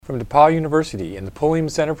From DePauw University in the Pulliam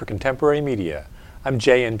Center for Contemporary Media, I'm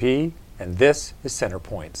JNP, and this is Center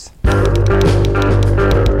Points.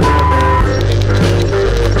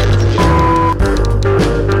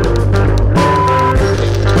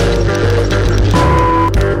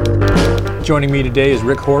 Joining me today is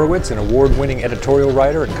Rick Horowitz, an award-winning editorial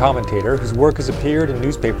writer and commentator whose work has appeared in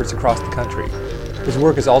newspapers across the country. His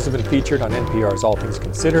work has also been featured on NPR's All Things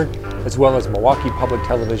Considered, as well as Milwaukee Public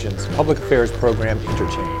Television's public affairs program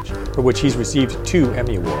Interchange, for which he's received 2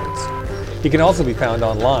 Emmy Awards. He can also be found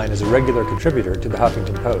online as a regular contributor to the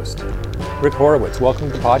Huffington Post. Rick Horowitz,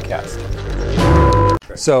 welcome to the podcast.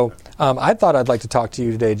 So I thought I'd like to talk to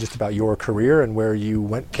you today just about your career and where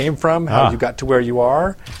you came from, how you got to where you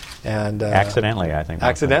are. And accidentally, I think.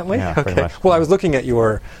 Accidentally? Yeah, okay. Well, I was looking at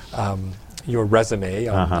your resume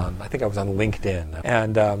on I think I was on LinkedIn,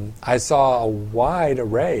 and I saw a wide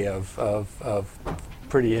array of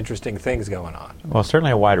pretty interesting things going on. Well,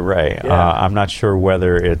 certainly a wide array. Yeah. I'm not sure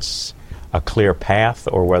whether it's a clear path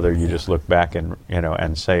or whether you just look back and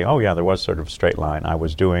and say, oh yeah, there was sort of a straight line. I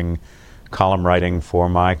was doing column writing for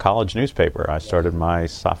my college newspaper. I started my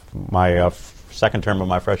second term of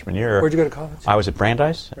my freshman year. Where'd you go to college? I was at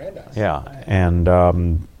Brandeis. Brandeis. Yeah,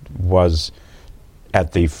 and was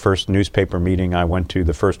at the first newspaper meeting I went to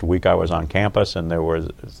the first week I was on campus, and there was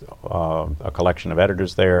a collection of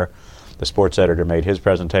editors there. The sports editor made his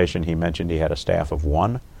presentation. He mentioned he had a staff of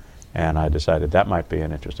 1, and I decided that might be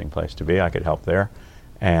an interesting place to be. I could help there.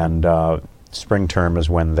 And spring term is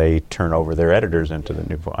when they turn over their editors into the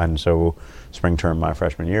new, and so spring term my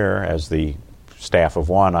freshman year, as the staff of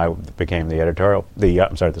 1, I became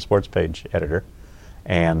the sports page editor,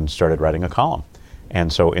 and started writing a column.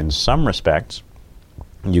 And so in some respects,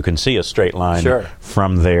 you can see a straight line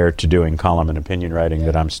from there to doing column and opinion writing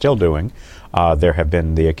that I'm still doing. There have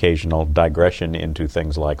been the occasional digression into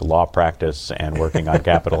things like law practice and working on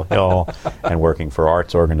Capitol Hill and working for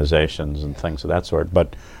arts organizations and things of that sort.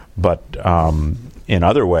 But in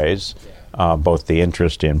other ways, both the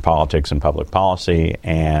interest in politics and public policy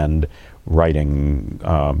and writing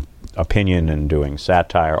opinion and doing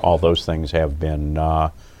satire, all those things have been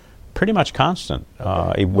pretty much constant,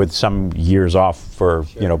 with some years off for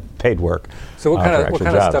paid work. So what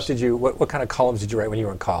kind of stuff did you? What kind of columns did you write when you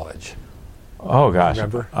were in college? Oh gosh,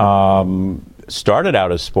 remember? Started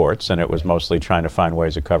out as sports, and it was mostly trying to find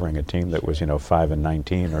ways of covering a team that was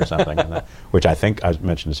 5-19 or something, which I think I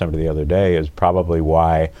mentioned to somebody the other day is probably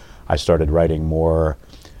why I started writing more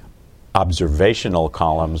observational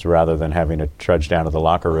columns rather than having to trudge down to the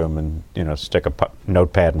locker room and stick a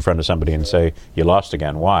notepad in front of somebody and say, you lost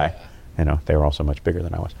again, why? They were all so much bigger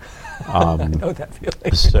than I was. I know that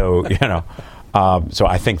feeling. So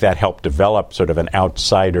I think that helped develop sort of an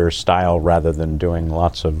outsider style rather than doing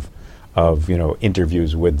lots of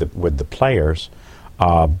interviews with the players.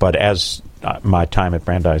 But as my time at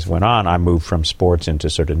Brandeis went on, I moved from sports into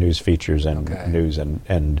sort of news features and news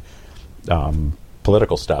and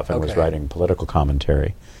political stuff, and was writing political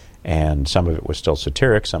commentary, and some of it was still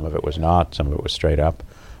satiric, some of it was not, some of it was straight up.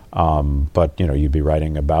 But you'd be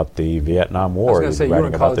writing about the Vietnam War, you'd be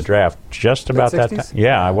writing about the draft, just about that time.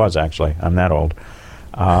 Yeah, I was actually. I'm that old.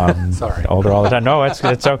 Sorry, older all the time. No, it's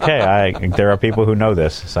okay. There are people who know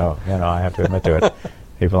this, so I have to admit to it.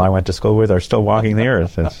 People I went to school with are still walking the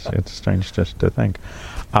earth. It's strange just to think.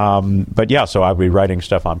 But yeah, so I'd be writing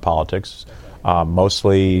stuff on politics.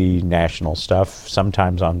 Mostly national stuff,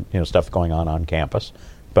 sometimes on stuff going on campus,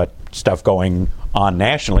 but stuff going on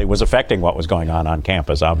nationally was affecting what was going on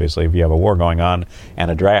campus. Obviously, if you have a war going on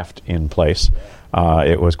and a draft in place,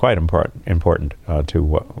 it was quite important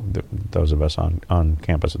to those of us on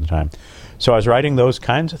campus at the time. So I was writing those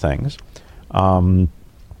kinds of things,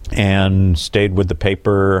 and stayed with the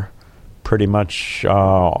paper pretty much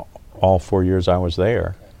all 4 years I was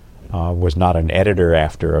there. Was not an editor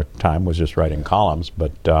after a time, was just writing columns,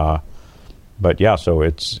 but yeah, so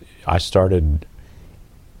I started,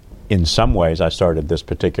 in some ways, I started this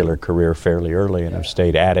particular career fairly early and have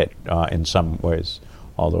stayed at it in some ways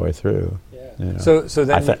all the way through. Yeah. So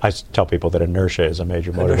then I tell people that inertia is a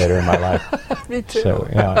major motivator in my life. Me too. So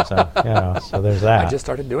so there's that. I just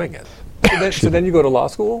started doing it. So then you go to law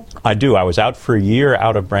school? I do. I was out for a year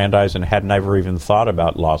out of Brandeis and had never even thought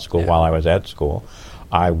about law school while I was at school.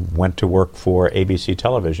 I went to work for ABC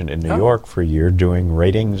Television in New York for a year, doing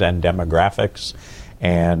ratings and demographics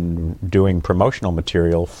and doing promotional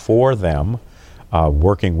material for them,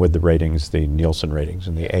 working with the ratings, the Nielsen ratings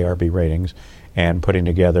and the ARB ratings, and putting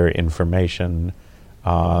together information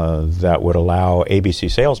that would allow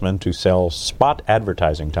ABC salesmen to sell spot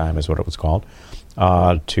advertising time, is what it was called,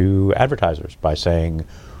 to advertisers by saying,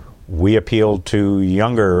 we appeal to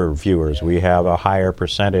younger viewers. We have a higher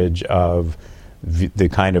percentage of the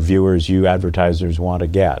kind of viewers you advertisers want to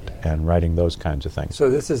get, and writing those kinds of things. So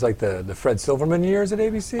this is like the Fred Silverman years at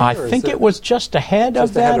ABC? I think it was just ahead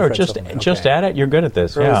of that, or just at it. You're good at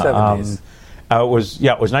this. Early yeah. 70s. It was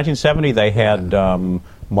 1970. They had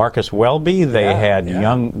Marcus Welby. They had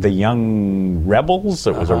the Young Rebels.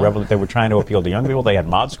 It was a rebel. They were trying to appeal to young people. They had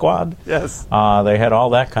Mod Squad. Yes. They had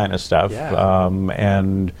all that kind of stuff. Yeah.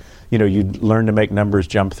 And you'd learn to make numbers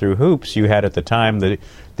jump through hoops. You had at the time the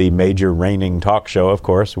major reigning talk show, of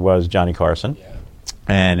course, was Johnny Carson. Yeah.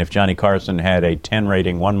 And if Johnny Carson had a 10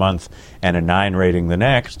 rating one month and a 9 rating the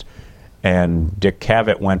next, and Dick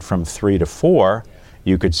Cavett went from 3 to 4,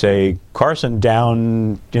 you could say Carson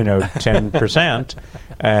down, 10%,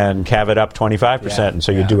 and Cavett up 25%. And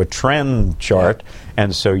so you do a trend chart,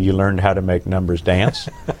 and so you learned how to make numbers dance,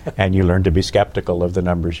 and you learned to be skeptical of the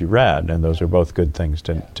numbers you read, and those are both good things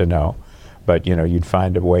to know. But, you'd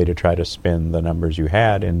find a way to try to spin the numbers you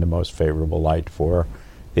had in the most favorable light for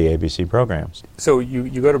the ABC programs. So you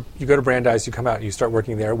go to Brandeis, you come out, and you start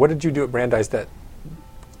working there. What did you do at Brandeis that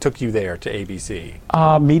took you there to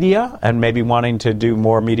ABC? Media, and maybe wanting to do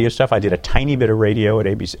more media stuff. I did a tiny bit of radio at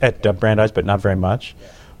ABC at Brandeis, but not very much.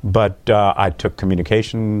 But I took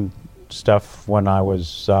communication stuff when I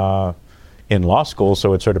was in law school,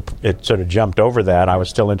 so it sort of jumped over that. I was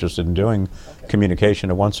still interested in doing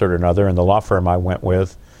communication of one sort or another, and the law firm I went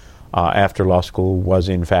with after law school was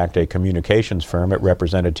in fact a communications firm. It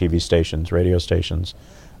represented TV stations, radio stations,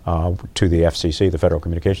 to the FCC, the Federal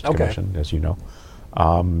Communications Commission, as you know.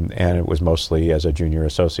 And it was mostly as a junior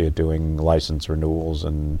associate doing license renewals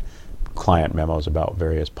and client memos about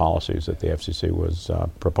various policies that the FCC was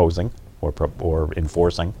proposing or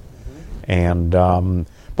enforcing. And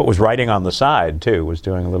but was writing on the side too, was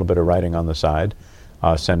doing a little bit of writing on the side,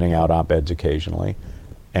 sending out op-eds occasionally.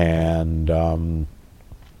 And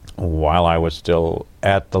while I was still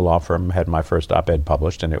at the law firm, had my first op-ed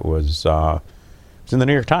published, and it was in the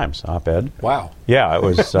New York Times op-ed. Wow. Yeah, it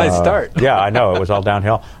was... Nice start. Yeah, I know. It was all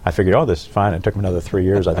downhill. I figured, this is fine. It took me another 3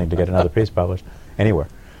 years, I think, to get another piece published anywhere.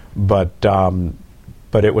 But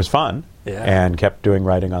it was fun, and kept doing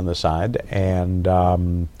writing on the side.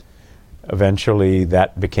 And eventually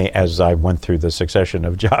that became, as I went through the succession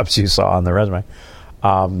of jobs you saw on the resume,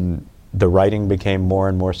 the writing became more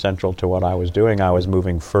and more central to what I was doing. I was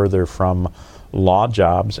moving further from law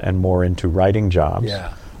jobs and more into writing jobs.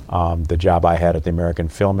 Yeah. The job I had at the American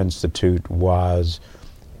Film Institute was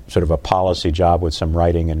sort of a policy job with some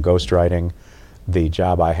writing and ghostwriting. The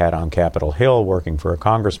job I had on Capitol Hill working for a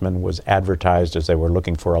congressman was advertised as they were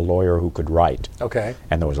looking for a lawyer who could write. Okay.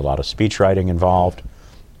 And there was a lot of speech writing involved,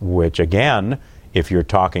 which again, if you're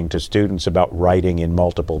talking to students about writing in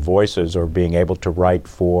multiple voices or being able to write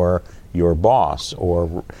for your boss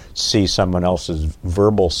or see someone else's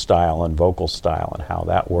verbal style and vocal style and how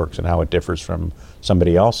that works and how it differs from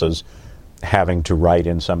somebody else's, having to write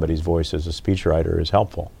in somebody's voice as a speechwriter is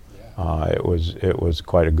helpful. It was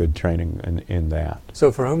quite a good training in that.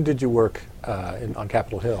 So for whom did you work on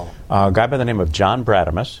Capitol Hill? A guy by the name of John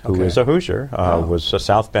Bradamus, who is a Hoosier, was a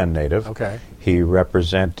South Bend native. Okay. He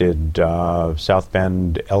represented South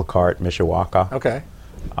Bend, Elkhart, Mishawaka. Okay.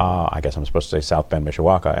 I guess I'm supposed to say South Bend,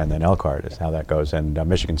 Mishawaka, and then Elkhart is how that goes, and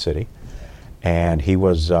Michigan City. And he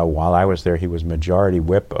was, while I was there, he was majority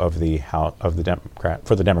whip of the House for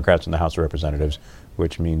the Democrats in the House of Representatives,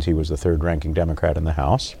 which means he was the third-ranking Democrat in the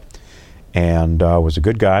House, and was a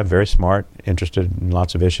good guy, very smart, interested in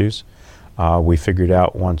lots of issues. We figured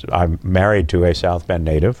out once, I'm married to a South Bend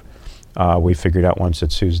native. We figured out once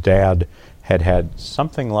that Sue's dad had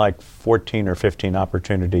something like 14 or 15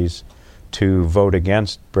 opportunities to vote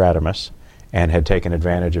against Bradamus, and had taken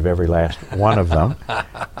advantage of every last one of them.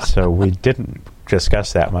 So we didn't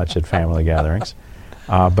discuss that much at family gatherings.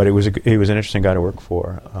 But he was an interesting guy to work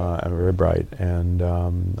for, and very bright. And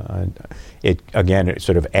it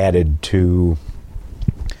sort of added to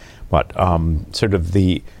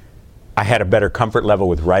I had a better comfort level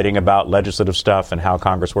with writing about legislative stuff and how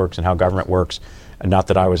Congress works and how government works. And not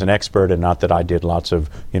that I was an expert, and not that I did lots of,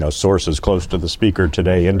 sources close to the speaker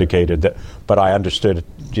today indicated that, but I understood,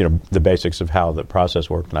 the basics of how the process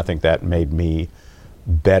worked, and I think that made me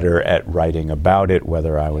better at writing about it,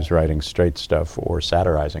 whether I was writing straight stuff or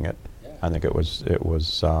satirizing it. I think it was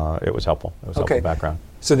helpful. It was helpful background.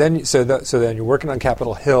 So then you're working on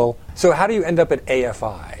Capitol Hill. So how do you end up at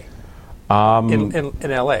AFI?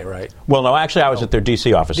 In L.A., right? Well, no, actually, I was at their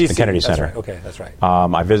D.C. office at the Kennedy Center. Right. Okay, that's right.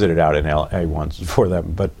 I visited out in L.A. once for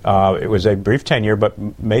them, but it was a brief tenure, but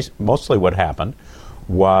mostly what happened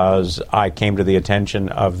was I came to the attention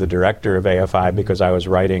of the director of AFI because I was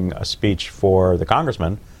writing a speech for the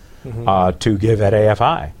congressman to give at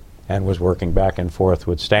AFI, and was working back and forth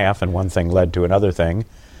with staff, and one thing led to another thing,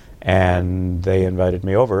 and they invited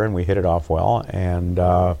me over, and we hit it off well, and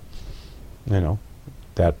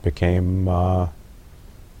that became,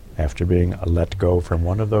 after being let go from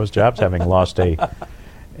one of those jobs, having lost a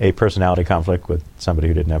personality conflict with somebody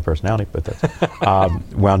who didn't have personality, but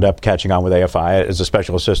that's, wound up catching on with AFI as a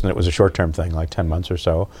special assistant. It was a short-term thing, like 10 months or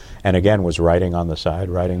so, and again was writing on the side,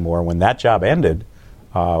 writing more. When that job ended,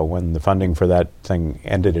 when the funding for that thing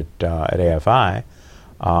ended at AFI,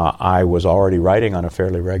 I was already writing on a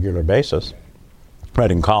fairly regular basis,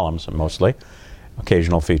 writing columns mostly,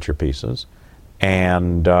 occasional feature pieces,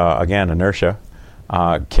 and again, inertia.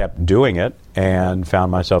 Kept doing it and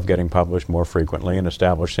found myself getting published more frequently and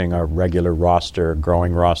establishing a regular roster,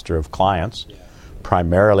 growing roster of clients,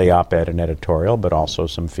 primarily op-ed and editorial, but also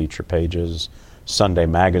some feature pages, Sunday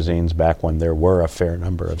magazines, back when there were a fair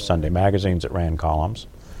number of Sunday magazines that ran columns,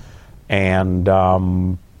 and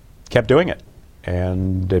kept doing it.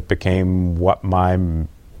 And it became what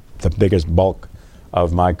the biggest bulk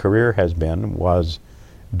of my career has been, was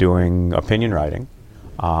doing opinion writing.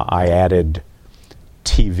 I added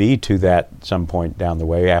TV to that some point down the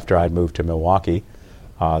way after I'd moved to Milwaukee.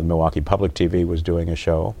 The Milwaukee Public TV was doing a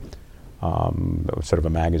show, it was sort of a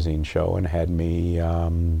magazine show, and had me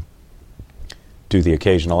do the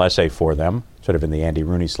occasional essay for them, sort of in the Andy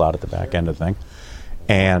Rooney slot at the back end of the thing.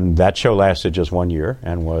 And that show lasted just 1 year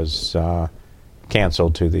and was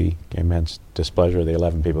canceled to the immense displeasure of the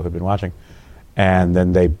 11 people who'd been watching. And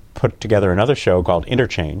then they put together another show called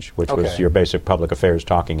Interchange, which was your basic public affairs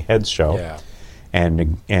talking heads show. Yeah.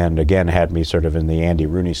 And again had me sort of in the Andy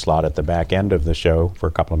Rooney slot at the back end of the show for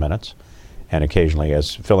a couple of minutes, and occasionally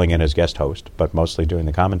as filling in as guest host, but mostly doing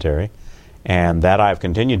the commentary. And that I've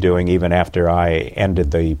continued doing even after I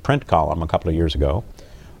ended the print column a couple of years ago.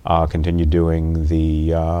 Continued doing the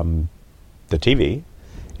TV,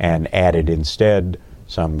 and added instead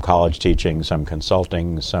some college teaching, some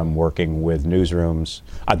consulting, some working with newsrooms.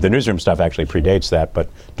 The newsroom stuff actually predates that, but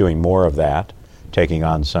doing more of that. Taking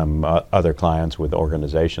on some other clients with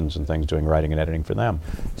organizations and things, doing writing and editing for them.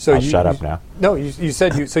 So I'll shut up now. No, you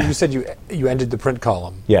said you ended the print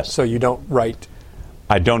column. Yes. So you don't write.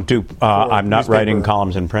 I don't do. I'm not writing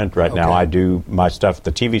columns in print right now. I do my stuff.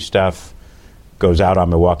 The TV stuff goes out on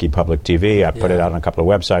Milwaukee Public TV. I put it out on a couple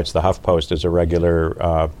of websites. The HuffPost is a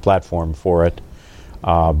regular platform for it,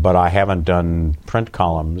 but I haven't done print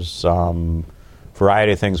columns.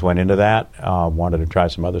 Variety of things went into that. Wanted to try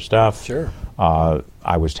some other stuff. Sure.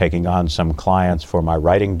 I was taking on some clients for my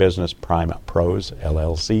writing business, Prime Prose,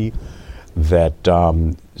 LLC,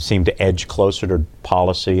 that seemed to edge closer to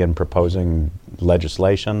policy and proposing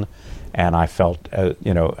legislation. And I felt,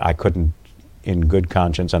 I couldn't, in good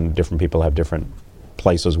conscience, and different people have different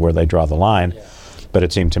places where they draw the line, but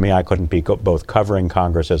it seemed to me I couldn't be both covering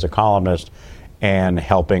Congress as a columnist and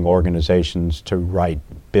helping organizations to write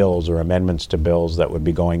bills or amendments to bills that would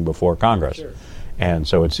be going before Congress. Sure. And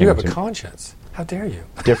so it seemed you have a conscience. How dare you?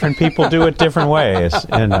 Different people do it different ways.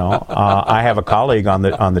 I have a colleague on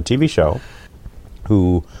the TV show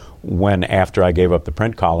who, when after I gave up the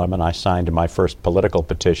print column and I signed my first political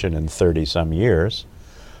petition in 30-some years,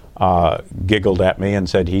 giggled at me and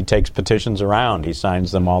said he takes petitions around. He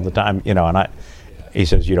signs them all the time. He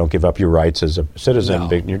says, you don't give up your rights as a citizen,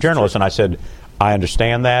 being a journalist. And I said, I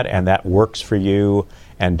understand that, and that works for you,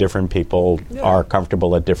 and different people are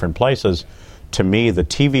comfortable at different places. To me, the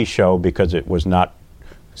TV show, because it was not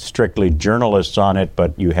strictly journalists on it,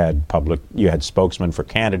 but you had spokesmen for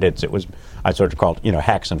candidates. It was, I sort of called,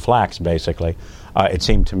 hacks and flacks, basically. It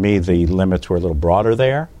seemed to me the limits were a little broader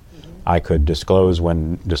there. I could disclose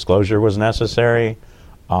when disclosure was necessary,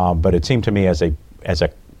 but it seemed to me as a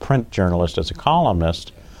print journalist, as a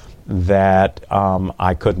columnist, that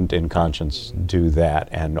I couldn't in conscience do that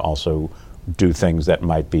and also do things that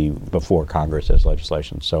might be before Congress as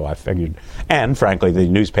legislation. So I figured, and frankly, the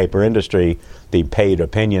newspaper industry, the paid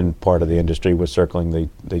opinion part of the industry was circling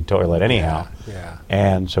the toilet anyhow. Yeah.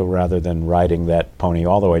 And so rather than riding that pony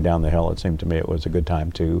all the way down the hill, it seemed to me it was a good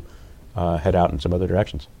time to head out in some other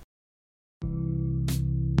directions.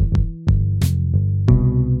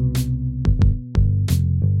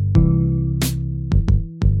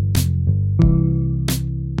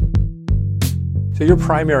 So your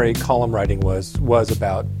primary column writing was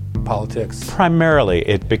about politics? Primarily,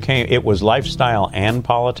 it was lifestyle and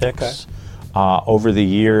politics. Okay. Over the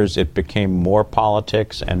years, it became more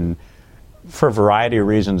politics, and for a variety of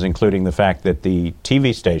reasons, including the fact that the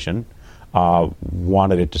TV station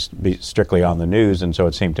wanted it to be strictly on the news, and so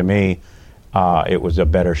it seemed to me it was a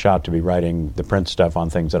better shot to be writing the print stuff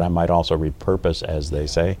on things that I might also repurpose, as they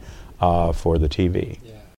say, for the TV.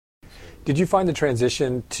 Yeah. Did you find the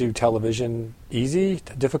transition to television easy,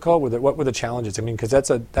 difficult? What were the challenges? I mean, because that's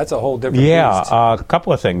a whole different beast. A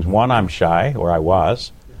couple of things. One, I'm shy, or I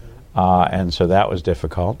was, and so that was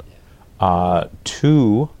difficult.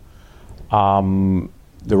 Two,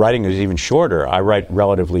 the writing is even shorter. I write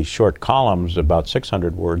relatively short columns, about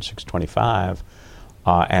 600 words, 625,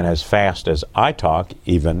 and as fast as I talk,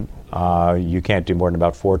 even, you can't do more than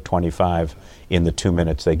about 425 in the 2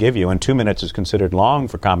 minutes they give you. And 2 minutes is considered long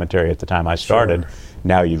for commentary at the time I started. Sure.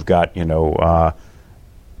 Now you've got, Rachel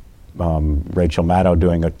Maddow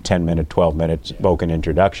doing a 10-minute, 12-minute spoken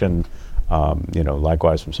introduction,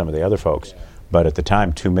 likewise from some of the other folks. But at the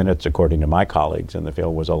time, 2 minutes, according to my colleagues in the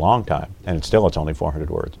field, was a long time. And it's only 400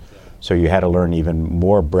 words. So you had to learn even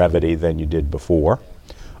more brevity than you did before.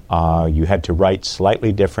 You had to write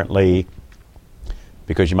slightly differently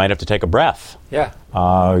because you might have to take a breath. Yeah.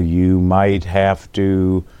 You might have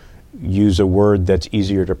to use a word that's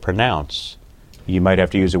easier to pronounce. You might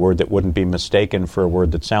have to use a word that wouldn't be mistaken for a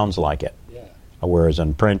word that sounds like it. Yeah. Whereas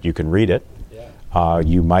in print, you can read it. Yeah.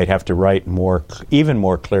 You might have to write even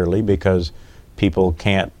more clearly because people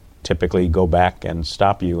can't typically go back and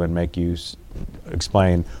stop you and make you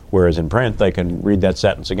explain, whereas in print they can read that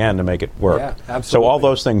sentence again to make it work. Yeah, absolutely. So all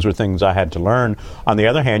those things were things I had to learn. On the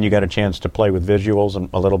other hand, you got a chance to play with visuals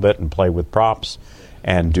a little bit and play with props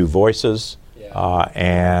and do voices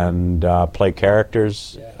and play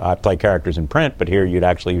characters. I play characters in print, but here you'd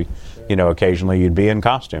actually, occasionally you'd be in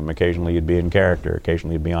costume, occasionally you'd be in character,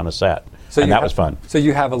 occasionally you'd be on a set. And that was fun. So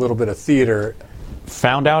you have a little bit of theater.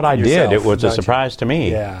 Found out I did. It was a surprise to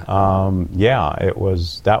me. Yeah. That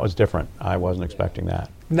was different. I wasn't expecting that.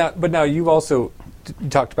 Now you also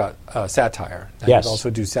talked about satire. Now yes. You also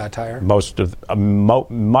do satire. Much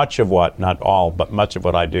of what, not all, but much of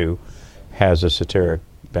what I do has a satiric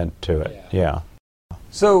bent to it. Yeah.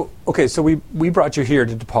 So we brought you here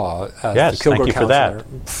to DePauw as yes, the Kilgore thank you counselor. for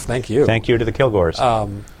that. Thank you. Thank you to the Kilgores.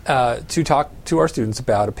 To talk to our students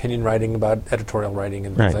about opinion writing, about editorial writing,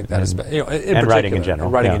 and things like that. And writing in general.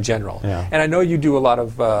 Writing in general. Yeah. And I know you do a lot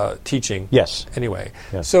of teaching. Yes. Anyway.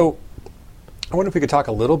 Yes. So I wonder if we could talk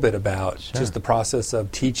a little bit about just the process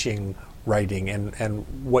of teaching writing and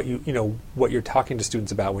what what you're talking to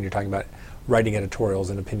students about when you're talking about writing editorials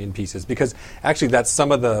and opinion pieces, because actually that's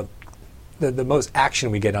some of the most action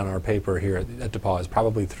we get on our paper here at DePauw is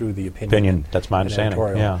probably through the opinion. That's my understanding.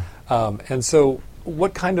 Editorial. Yeah. And so,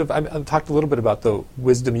 what kind of? I've talked a little bit about the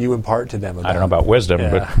wisdom you impart to them. I don't know about wisdom,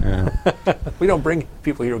 but we don't bring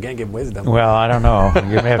people here who can't give wisdom. Well, I don't know.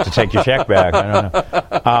 You may have to take your check back. I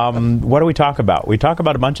don't know. What do we talk about? We talk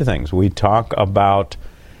about a bunch of things. We talk about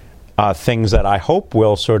things that I hope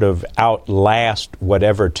will sort of outlast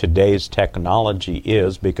whatever today's technology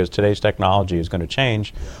is, because today's technology is going to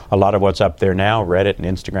change. A lot of what's up there now, Reddit and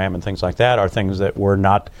Instagram and things like that, are things that were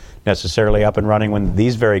not necessarily up and running when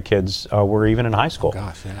these very kids were even in high school.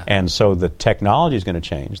 Gosh, yeah. And so the technology is going to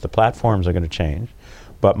change, the platforms are going to change,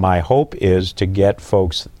 but my hope is to get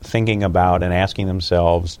folks thinking about and asking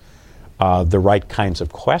themselves the right kinds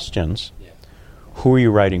of questions. Yeah. Who are you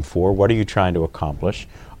writing for? What are you trying to accomplish?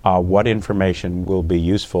 What information will be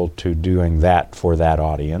useful to doing that for that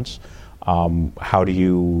audience? How do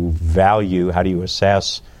you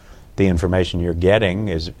assess the information you're getting?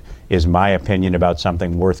 Is my opinion about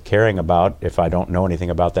something worth caring about if I don't know anything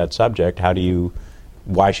about that subject?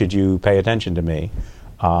 Why should you pay attention to me?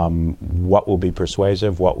 What will be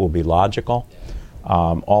persuasive? What will be logical?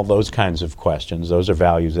 All those kinds of questions. Those are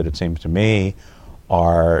values that it seems to me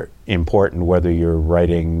are important whether you're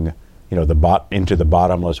writing into the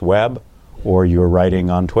bottomless web, or you're writing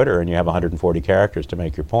on Twitter and you have 140 characters to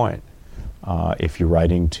make your point. If you're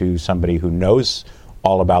writing to somebody who knows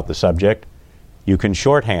all about the subject, you can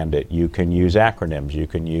shorthand it, you can use acronyms, you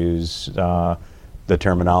can use the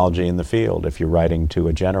terminology in the field. If you're writing to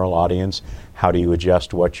a general audience, how do you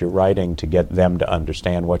adjust what you're writing to get them to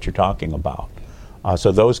understand what you're talking about?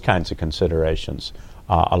 So those kinds of considerations.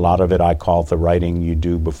 A lot of it I call the writing you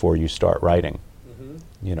do before you start writing.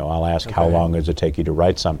 I'll ask, how long does it take you to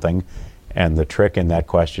write something? And the trick in that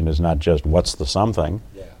question is not just what's the something,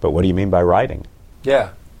 but what do you mean by writing?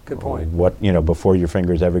 Yeah, good point. Before your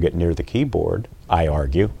fingers ever get near the keyboard, I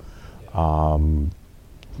argue,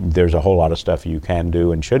 there's a whole lot of stuff you can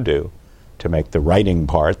do and should do to make the writing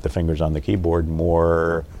part, the fingers on the keyboard,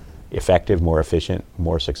 more effective, more efficient,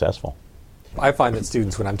 more successful. I find that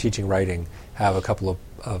students, when I'm teaching writing, have a couple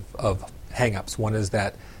of hang-ups. One is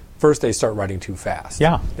that first they start writing too fast.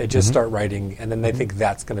 Yeah. They just start writing, and then they think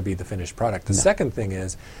that's going to be the finished product. The second thing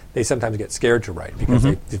is they sometimes get scared to write because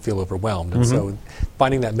they feel overwhelmed. And so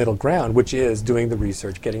finding that middle ground, which is doing the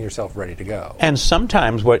research, getting yourself ready to go. And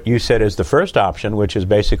sometimes what you said is the first option, which is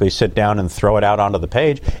basically sit down and throw it out onto the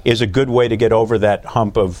page, is a good way to get over that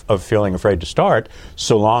hump of feeling afraid to start,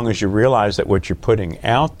 so long as you realize that what you're putting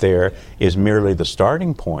out there is merely the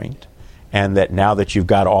starting point. And that now that you've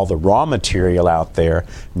got all the raw material out there,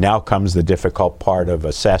 now comes the difficult part of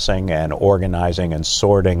assessing and organizing and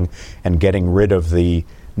sorting and getting rid of the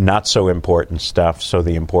not so important stuff so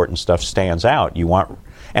the important stuff stands out.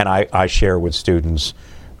 And I share with students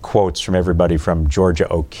quotes from everybody from Georgia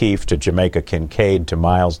O'Keeffe to Jamaica Kincaid to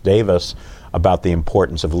Miles Davis about the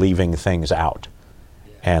importance of leaving things out.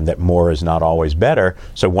 And that more is not always better.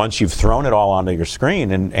 So once you've thrown it all onto your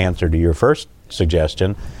screen in answer to your first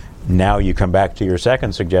suggestion, now you come back to your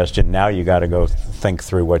second suggestion. Now you got to go think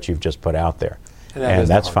through what you've just put out there, and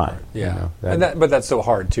that's fine. Part. Yeah, but that's so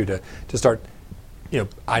hard too to start.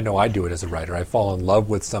 I know I do it as a writer. I fall in love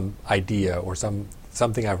with some idea or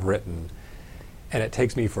something I've written, and it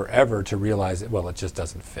takes me forever to realize it. Well, it just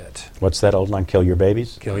doesn't fit. What's that old line? Kill your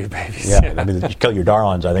babies. Kill your babies. Yeah, I mean, kill your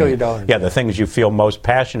darlings. I think. Kill your darlings. Yeah, the things you feel most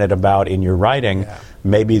passionate about in your writing,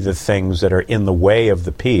 may be the things that are in the way of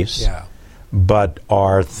the piece. Yeah. But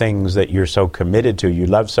are things that you're so committed to, you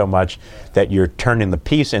love so much, that you're turning the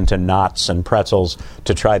piece into knots and pretzels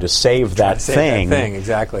to try to save that thing.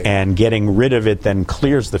 Exactly. And getting rid of it then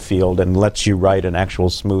clears the field and lets you write an actual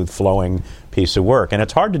smooth flowing piece of work. And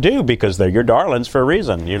it's hard to do because they're your darlings for a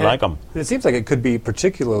reason. You like them. It seems like it could be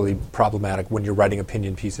particularly problematic when you're writing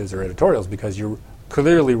opinion pieces or editorials because you're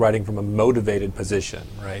clearly writing from a motivated position,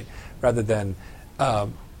 right? Rather than,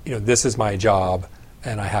 this is my job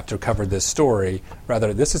and I have to cover this story.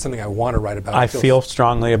 Rather, this is something I want to write about. I feel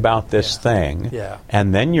strongly about this thing. Yeah.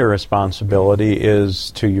 And then your responsibility is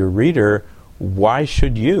to your reader, why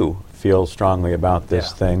should you feel strongly about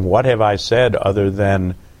this thing? What have I said other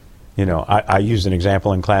than, I used an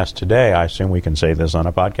example in class today, I assume we can say this on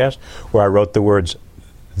a podcast, where I wrote the words,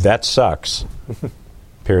 that sucks,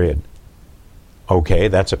 period. Okay,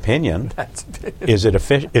 that's opinion. Is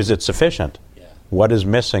it sufficient? Yeah. What is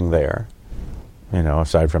missing there?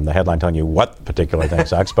 Aside from the headline telling you what particular thing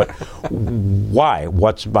sucks, but why?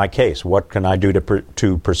 What's my case? What can I do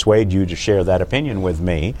to persuade you to share that opinion with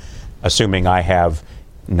me, assuming I have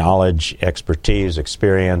knowledge, expertise,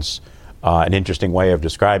 experience, an interesting way of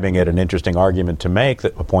describing it, an interesting argument to make, a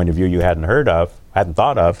point of view you hadn't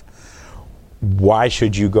thought of. Why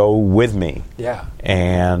should you go with me? Yeah.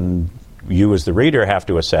 And you as the reader have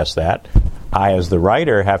to assess that. I as the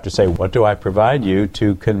writer have to say, what do I provide you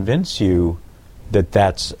to convince you that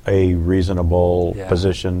that's a reasonable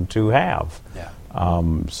position to have. Yeah.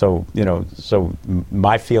 So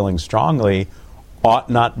my feeling strongly ought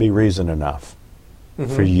not be reason enough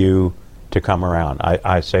for you to come around.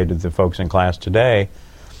 I say to the folks in class today,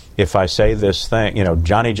 if I say this thing,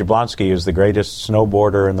 Johnny Jablonski is the greatest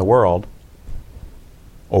snowboarder in the world.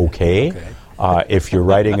 Okay. If you're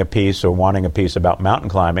writing a piece or wanting a piece about mountain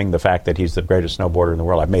climbing, the fact that he's the greatest snowboarder in the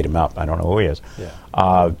world, I've made him up, I don't know who he is,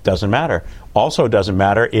 doesn't matter. Also doesn't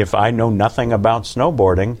matter if I know nothing about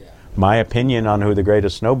snowboarding, my opinion on who the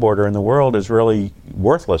greatest snowboarder in the world is really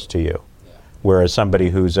worthless to you. Whereas somebody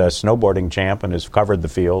who's a snowboarding champ and has covered the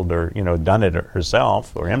field or done it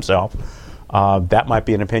herself or himself, that might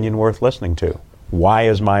be an opinion worth listening to. Why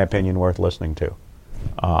is my opinion worth listening to?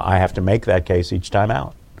 I have to make that case each time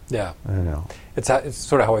out. Yeah, I don't know. It's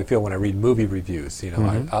sort of how I feel when I read movie reviews.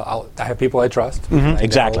 I have people I trust.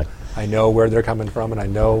 Exactly. I know where they're coming from, and I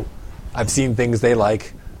know I've seen things they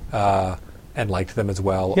like and liked them as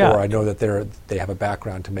well. Yeah. Or I know that they have a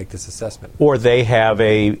background to make this assessment. Or they have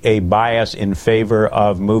a bias in favor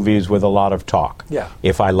of movies with a lot of talk. Yeah.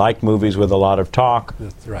 If I like movies with a lot of talk,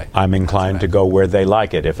 that's right. I'm inclined to go where they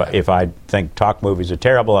like it. If I think talk movies are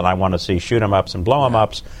terrible and I want to see shoot 'em ups and blow 'em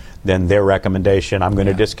ups, then their recommendation I'm going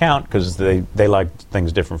to discount because they like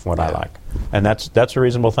things different from what I like. And that's a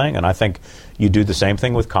reasonable thing. And I think you do the same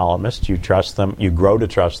thing with columnists. You trust them. You grow to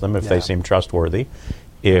trust them if they seem trustworthy.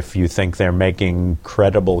 If you think they're making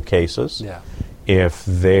credible cases. Yeah. If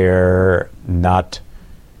they're not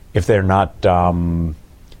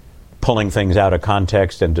pulling things out of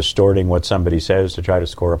context and distorting what somebody says to try to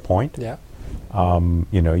score a point. Yeah.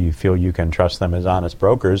 You feel you can trust them as honest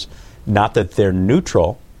brokers. Not that they're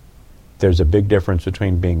neutral. There's a big difference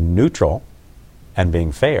between being neutral and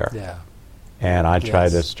being fair. Yeah. And I try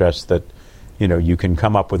to stress that, you can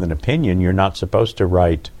come up with an opinion. You're not supposed to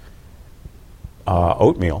write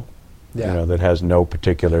oatmeal, that has no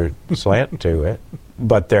particular slant to it.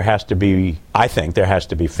 but there has to be, I think, there has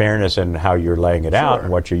to be fairness in how you're laying it out and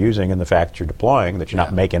what you're using and the fact you're deploying, that you're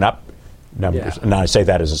not making up numbers. And I say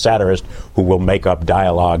that as a satirist who will make up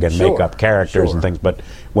dialogue and make up characters and things, but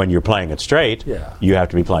when you're playing it straight, you have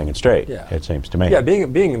to be playing it straight, it seems to me. Yeah,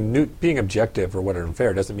 being objective or whatever and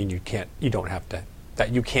fair doesn't mean you can't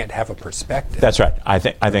have a perspective. That's right. I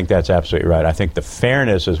think that's absolutely right. I think the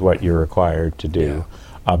fairness is what you're required to do.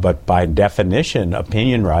 But by definition,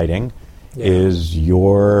 opinion writing is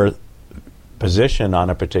your position on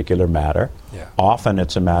a particular matter. Often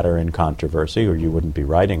it's a matter in controversy, or you wouldn't be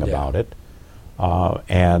writing about it.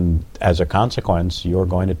 And as a consequence, you're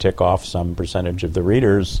going to tick off some percentage of the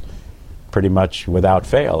readers pretty much without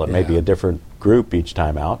fail. It may be a different group each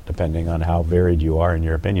time out, depending on how varied you are in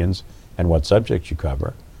your opinions and what subjects you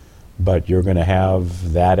cover. But you're going to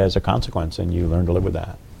have that as a consequence, and you learn to live with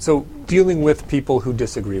that. So dealing with people who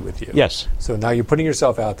disagree with you. Yes. So now you're putting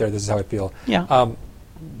yourself out there. This is how I feel. Yeah.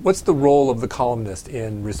 What's the role of the columnist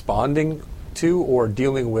in responding to or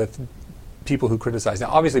dealing with people who criticize? Now,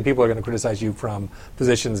 obviously, people are going to criticize you from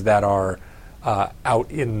positions that are out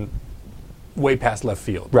in way past left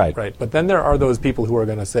field. Right. But then there are those people who are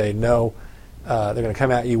going to say, no, they're going to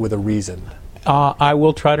come at you with a reason. I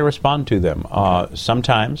will try to respond to them.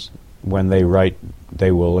 Sometimes when they write,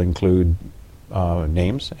 they will include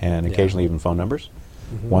names and occasionally even phone numbers.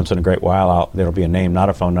 Once in a great while, there'll be a name, not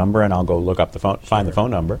a phone number, and I'll go look up the phone, find the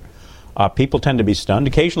phone number. People tend to be stunned.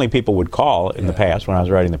 Occasionally people would call in the past when I was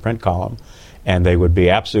writing the print column, and they would be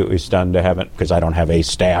absolutely stunned to have it, because I don't have a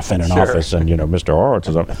staff in an office and, Mr. Horowitz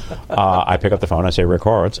is on. I pick up the phone, I say, Rick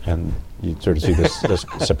Horowitz, and you sort of see this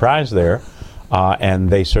surprise there. And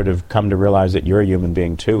they sort of come to realize that you're a human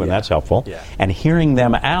being too, and that's helpful. And hearing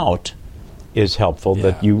them out is helpful,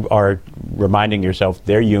 that you are reminding yourself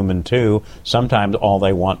they're human too. Sometimes all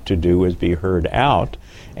they want to do is be heard out,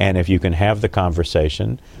 and if you can have the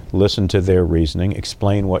conversation, listen to their reasoning,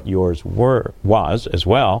 explain what yours was as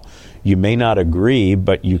well. You may not agree,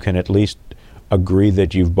 but you can at least agree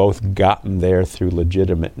that you've both gotten there through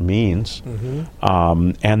legitimate means,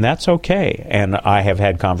 and that's okay. And I have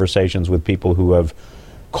had conversations with people who have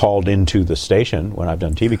called into the station when I've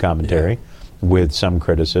done TV commentary with some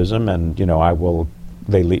criticism, and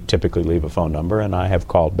they typically leave a phone number, and I have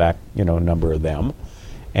called back a number of them,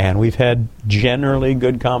 and we've had generally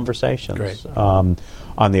good conversations. Great.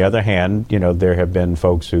 On the other hand, there have been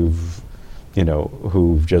folks who've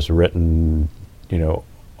just written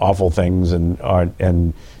awful things,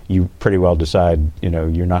 and you pretty well decide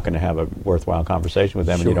you're not going to have a worthwhile conversation with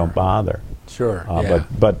them, and you don't bother.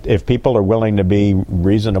 But if people are willing to be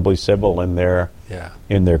reasonably civil in their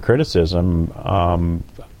criticism,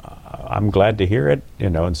 I'm glad to hear it.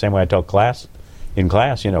 In the same way I tell class,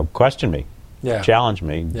 question me, challenge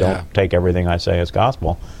me. Don't take everything I say as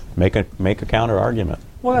gospel. Make a counter argument.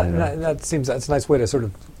 Well, that's a nice way to sort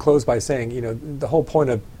of close by saying, the whole point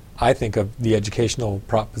of, I think, of the educational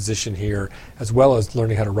proposition here, as well as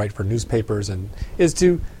learning how to write for newspapers, is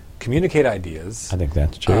to communicate ideas. I think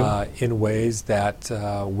that's true. In ways that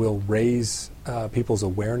will raise people's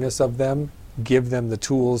awareness of them, give them the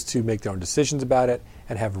tools to make their own decisions about it,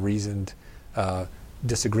 and have reasoned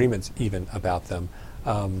disagreements even about them.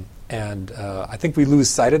 And I think we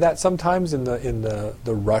lose sight of that sometimes in the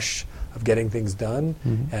rush of getting things done,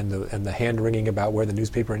 and the hand-wringing about where the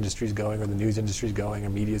newspaper industry is going, or the news industry is going, or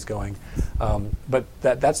media is going. But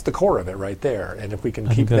that's the core of it right there. And if we can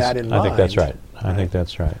keep that in mind, I think that's right. I think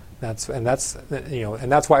that's right.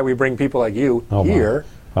 That's why we bring people like you here.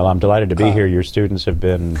 Well, I'm delighted to be here. Your students have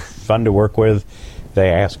been fun to work with. They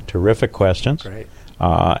ask terrific questions. Great.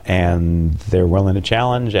 And they're willing to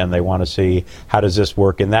challenge, and they want to see, how does this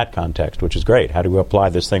work in that context, which is great. How do we apply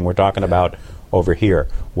this thing we're talking about over here?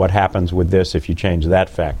 What happens with this if you change that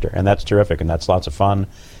factor? And that's terrific, and that's lots of fun.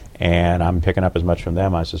 And I'm picking up as much from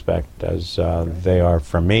them, I suspect, as they are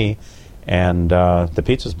from me. And the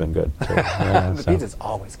pizza's been good. So, the pizza's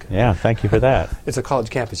always good. Yeah, thank you for that. It's a college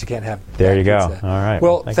campus. You can't have There you go. Pizza. All right.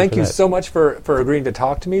 Well, thank you so much for agreeing to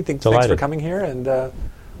talk to me. Thanks for coming here. And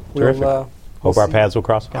we'll hope our paths will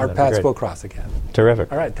cross again. Our paths will cross again.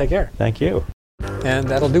 Terrific. All right, take care. Thank you. And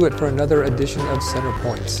that'll do it for another edition of Center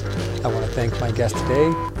Points. I want to thank my guest today,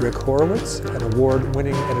 Rick Horowitz, an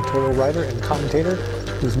award-winning editorial writer and commentator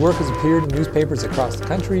whose work has appeared in newspapers across the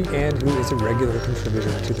country and who is a regular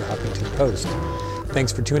contributor to the Huffington Post.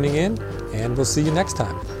 Thanks for tuning in, and we'll see you next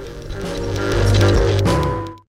time.